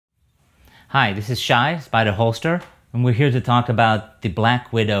Hi, this is Shai, Spider Holster, and we're here to talk about the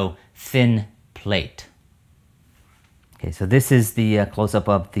Black Widow thin plate. Okay, so this is the close-up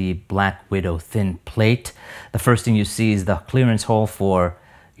of the Black Widow thin plate. The first thing you see is the clearance hole for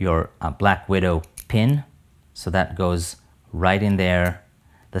your Black Widow pin. So that goes right in there.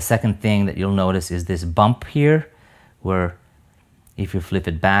 The second thing that you'll notice is this bump here, where if you flip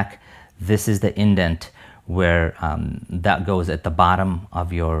it back, this is the indent where that goes at the bottom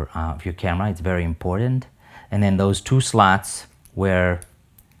of your camera. It's very important. And then those two slots where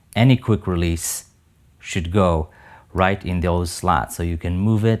any quick release should go right in those slots. So you can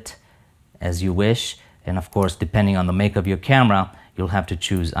move it as you wish. And of course, depending on the make of your camera, you'll have to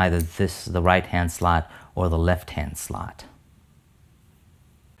choose either the right-hand slot or the left-hand slot.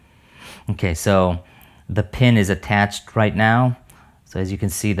 Okay, so the pin is attached right now. So as you can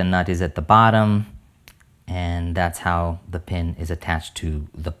see, the nut is at the bottom, and that's how the pin is attached to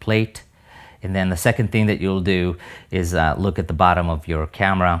the plate. And then the second thing that you'll do is look at the bottom of your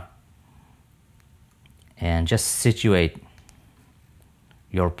camera and just situate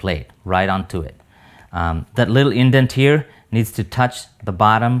your plate right onto it. That little indent here needs to touch the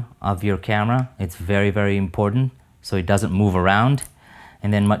bottom of your camera. It's very, very important so it doesn't move around.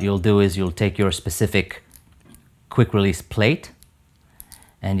 And then what you'll do is you'll take your specific quick release plate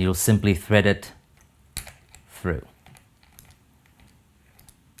and you'll simply thread it through.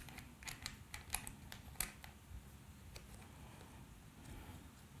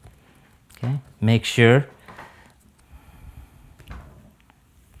 Okay, make sure,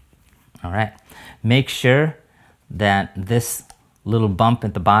 make sure that this little bump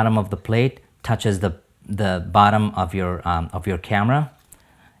at the bottom of the plate touches the bottom of your camera,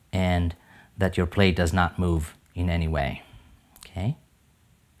 and that your plate does not move in any way. Okay.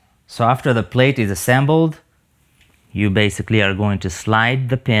 So after the plate is assembled, you basically are going to slide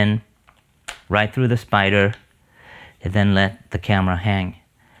the pin right through the spider and then let the camera hang.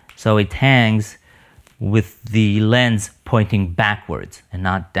 So it hangs with the lens pointing backwards and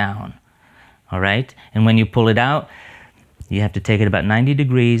not down. All right? And when you pull it out, you have to take it about 90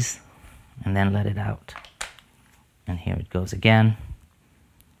 degrees and then let it out. And here it goes again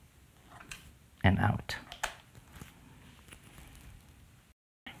and out.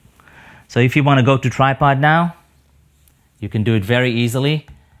 So if you want to go to tripod now, you can do it very easily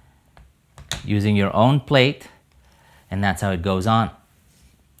using your own plate, and that's how it goes on.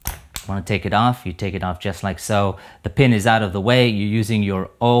 If you want to take it off, you take it off just like so. The pin is out of the way. You're using your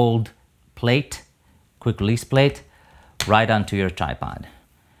old plate, quick release plate, right onto your tripod.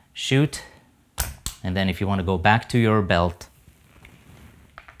 Shoot, and then if you want to go back to your belt,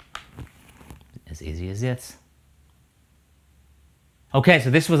 as easy as this. Okay,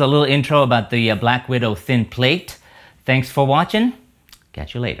 so this was a little intro about the Black Widow thin plate. Thanks for watching.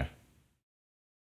 Catch you later.